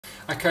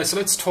Okay, so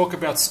let's talk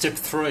about step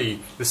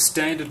 3, the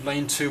standard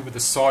lean-to with the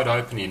side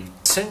opening.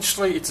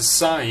 Essentially, it's the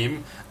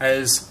same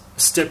as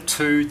step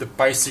 2, the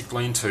basic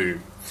lean-to.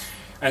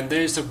 And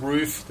there's the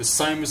roof, the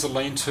same as the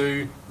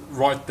lean-to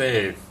right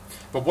there.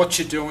 But what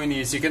you're doing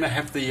is you're going to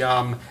have the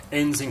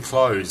ends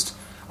enclosed.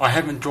 I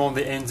haven't drawn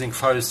the ends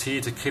enclosed here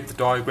to keep the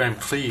diagram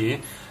clear,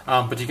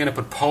 but you're going to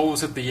put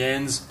poles at the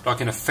ends, like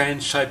in a fan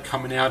shape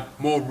coming out,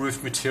 more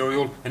roof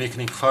material, and you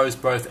can enclose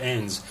both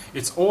ends.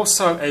 It's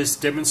also as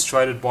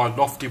demonstrated by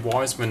Lofty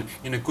Wiseman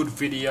in a good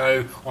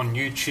video on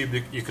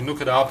YouTube. You can look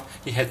it up.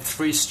 He had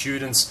 3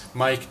 students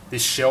make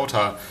this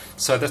shelter,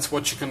 so that's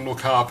what you can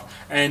look up.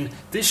 And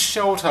this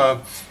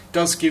shelter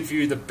does give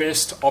you the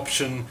best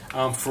option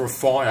for a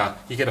fire.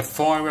 You get a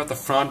fire out the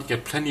front, you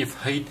get plenty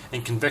of heat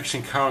and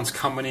convection currents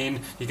coming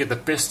in, you get the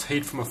best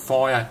heat from a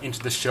fire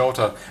into the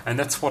shelter, and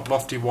that's what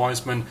Lofty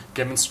Wiseman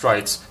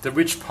demonstrates. The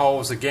ridge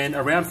poles, again,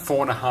 around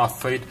 4.5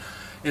 feet.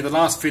 In the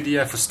last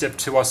video for step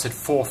 2 I said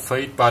 4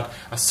 feet, but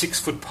a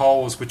 6-foot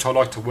poles, which I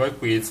like to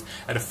work with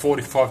at a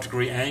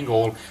 45-degree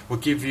angle, will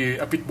give you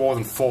a bit more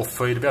than 4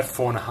 feet, about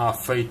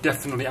 4.5 feet,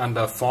 definitely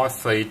under 5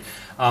 feet.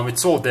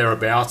 It's all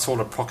thereabouts, all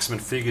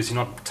approximate figures.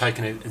 You're not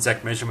taking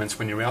exact measurements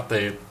when you're out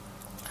there.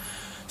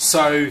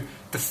 So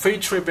the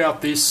feature about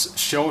this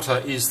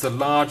shelter is the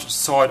large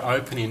side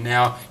opening.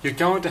 Now you're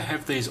going to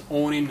have these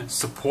awning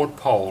support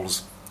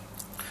poles,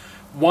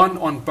 one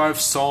on both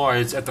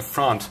sides at the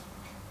front,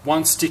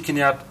 one sticking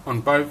out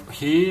on both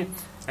here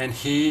and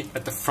here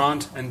at the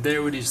front, and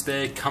there it is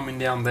there coming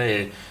down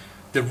there.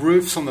 The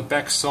roofs on the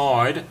back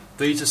side,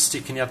 these are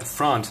sticking out the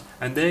front,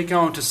 and they're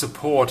going to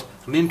support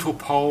lintel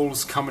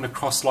poles coming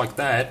across like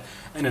that,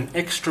 and an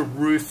extra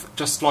roof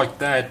just like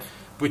that,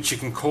 which you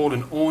can call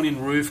an awning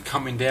roof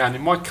coming down.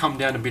 It might come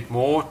down a bit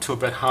more to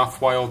about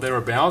halfway or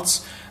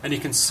thereabouts, and you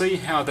can see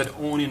how that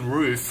awning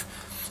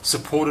roof,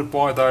 supported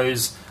by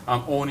those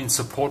awning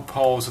support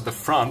poles at the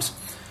front,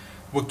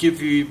 will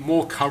give you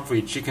more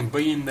coverage. You can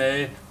be in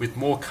there with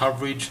more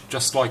coverage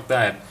just like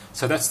that.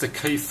 So that's the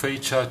key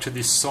feature to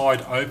this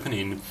side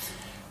opening.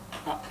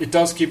 It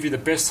does give you the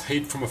best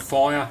heat from a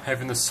fire,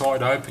 having the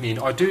side opening.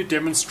 I do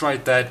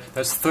demonstrate that.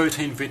 That's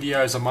 13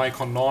 videos I make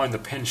online, the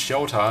pen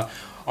shelter.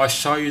 I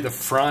show you the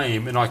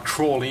frame and I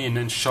crawl in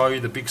and show you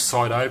the big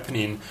side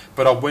opening,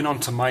 but I went on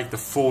to make the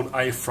full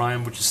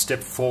A-frame, which is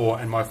step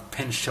 4, and my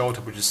pen shelter,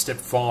 which is step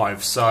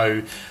 5.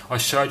 So I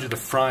showed you the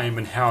frame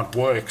and how it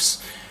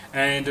works.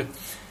 And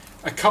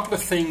a couple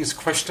of things,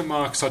 question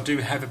marks, I do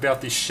have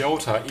about this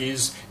shelter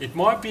is it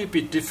might be a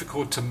bit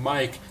difficult to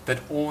make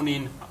that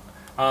awning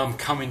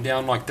coming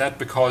down like that,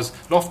 because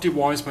Lofty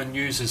Wiseman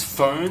uses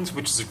ferns,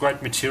 which is a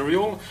great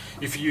material.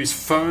 If you use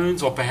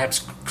ferns or perhaps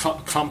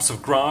clumps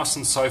of grass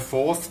and so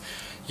forth,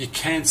 you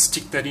can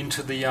stick that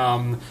into the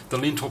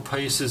lintel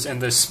pieces,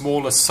 and the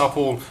smaller,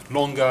 supple,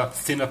 longer,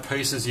 thinner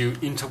pieces you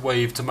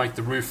interweave to make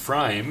the roof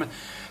frame.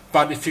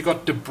 But if you've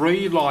got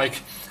debris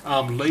like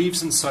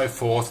leaves and so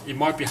forth, it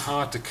might be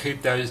hard to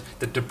keep the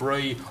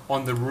debris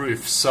on the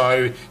roof.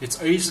 So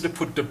it's easy to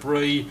put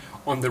debris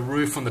on the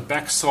roof on the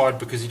back side,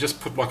 because you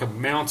just put like a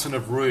mountain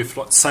of roof,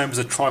 like same as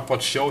a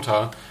tripod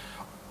shelter,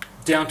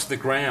 down to the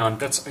ground.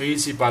 That's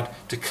easy, but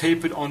to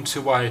keep it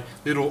onto a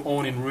little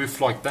awning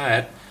roof like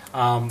that,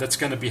 that's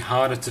going to be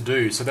harder to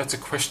do. So that's a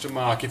question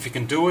mark. If you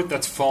can do it,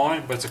 that's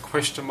fine, but it's a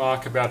question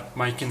mark about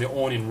making the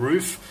awning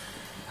roof.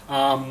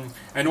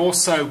 And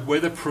also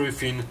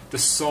weatherproofing the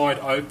side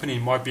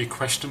opening might be a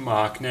question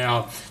mark.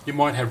 Now you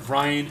might have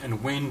rain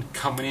and wind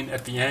coming in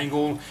at the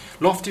angle.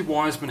 Lofty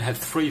Wiseman had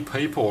 3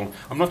 people.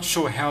 I'm not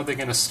sure how they're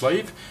going to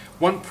sleep.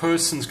 One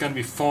person's going to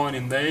be fine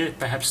in there,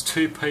 perhaps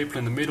 2 people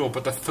in the middle,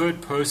 but the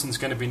third person's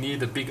going to be near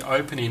the big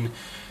opening.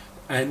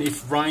 And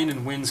if rain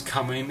and wind's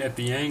coming in at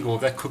the angle,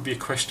 that could be a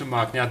question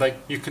mark. Now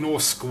you can all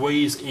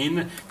squeeze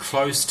in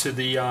close to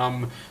the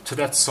to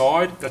that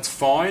side. That's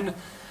fine.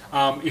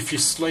 If you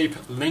sleep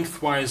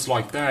lengthways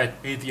like that,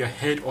 either your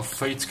head or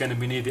feet's going to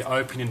be near the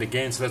opening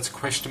again, so that's a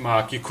question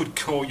mark. You could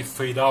curl your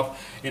feet up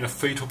in a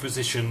fetal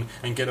position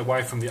and get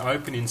away from the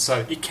opening,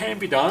 so it can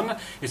be done.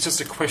 It's just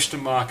a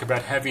question mark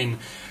about having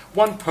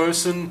 1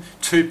 person,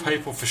 2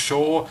 people for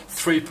sure,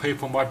 3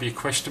 people might be a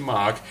question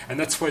mark, and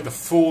that's where the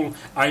full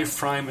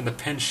A-frame and the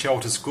pen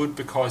shelter is good,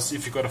 because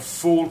if you've got a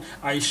full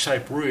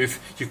A-shaped roof,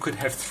 you could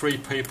have 3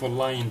 people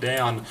laying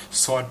down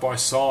side by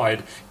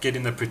side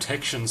getting the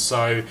protection.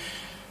 So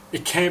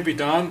it can be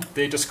done,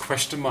 they're just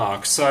question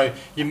marks. So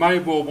you may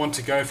well want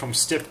to go from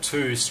step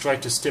 2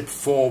 straight to step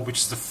 4, which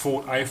is the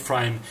full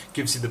A-frame,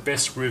 gives you the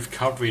best roof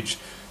coverage,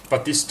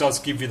 but this does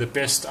give you the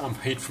best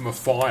heat from a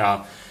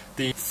fire.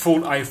 The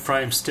full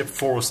A-frame step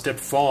 4 or step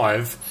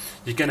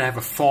 5, you're going to have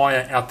a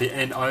fire out the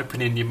end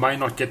opening. You may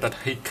not get that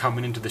heat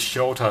coming into the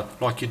shelter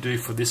like you do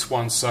for this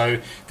one.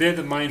 So they're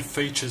the main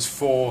features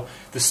for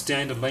the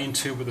standard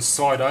lean-to with a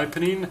side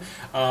opening.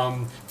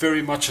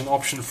 Very much an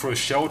option for a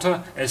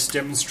shelter, as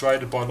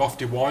demonstrated by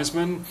Lofty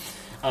Wiseman.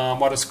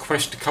 I just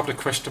a couple of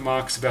question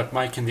marks about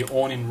making the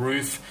awning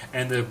roof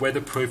and the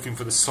weatherproofing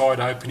for the side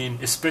opening,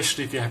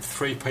 especially if you have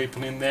 3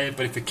 people in there.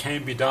 But if it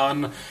can be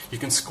done, you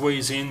can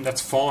squeeze in,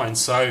 that's fine.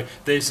 So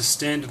there's a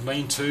standard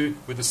lean-to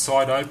with the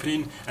side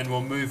opening, and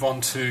we'll move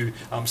on to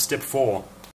step 4.